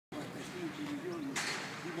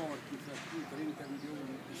milioni, 30 milioni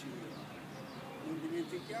di biciclette. Non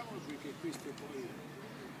dimentichiamolo perché questo poi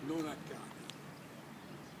non accade.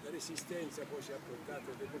 La resistenza poi ci ha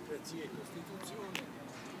portato a democrazia e Costituzione.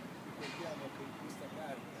 Ricordiamo che in questa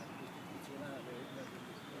carta costituzionale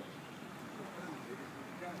importante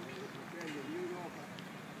repubblicana e europea dell'Europa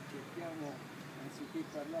cerchiamo, anziché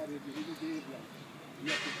parlare di rivederla, di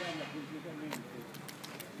applicarla completamente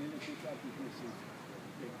nelle società più presenti.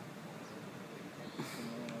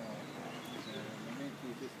 Sono momenti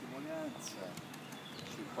di testimonianza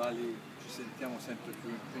sui quali ci sentiamo sempre più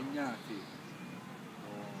impegnati.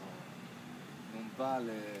 Non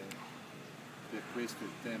vale per questo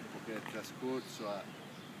il tempo che è trascorso a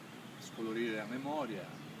scolorire la memoria,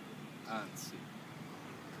 anzi,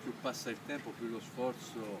 più passa il tempo più lo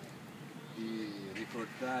sforzo di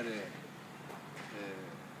ricordare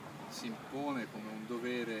si impone come un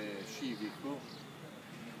dovere civico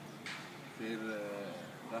per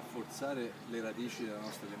rafforzare le radici della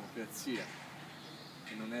nostra democrazia,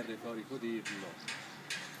 e non è retorico dirlo,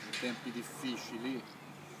 in tempi difficili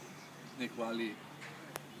nei quali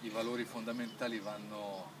i valori fondamentali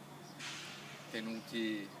vanno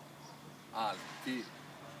tenuti alti,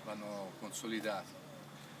 vanno consolidati.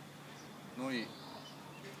 Noi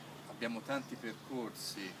abbiamo tanti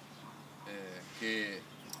percorsi che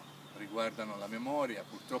riguardano la memoria,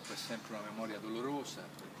 purtroppo è sempre una memoria dolorosa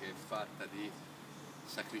perché è fatta di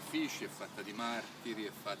sacrifici, è fatta di martiri,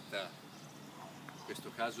 è fatta in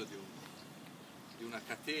questo caso di una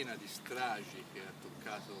catena di stragi che ha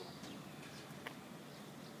toccato in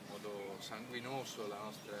modo sanguinoso la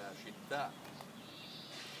nostra città,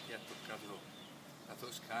 che ha toccato la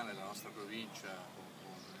Toscana e la nostra provincia con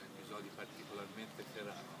episodi particolarmente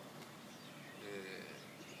efferati.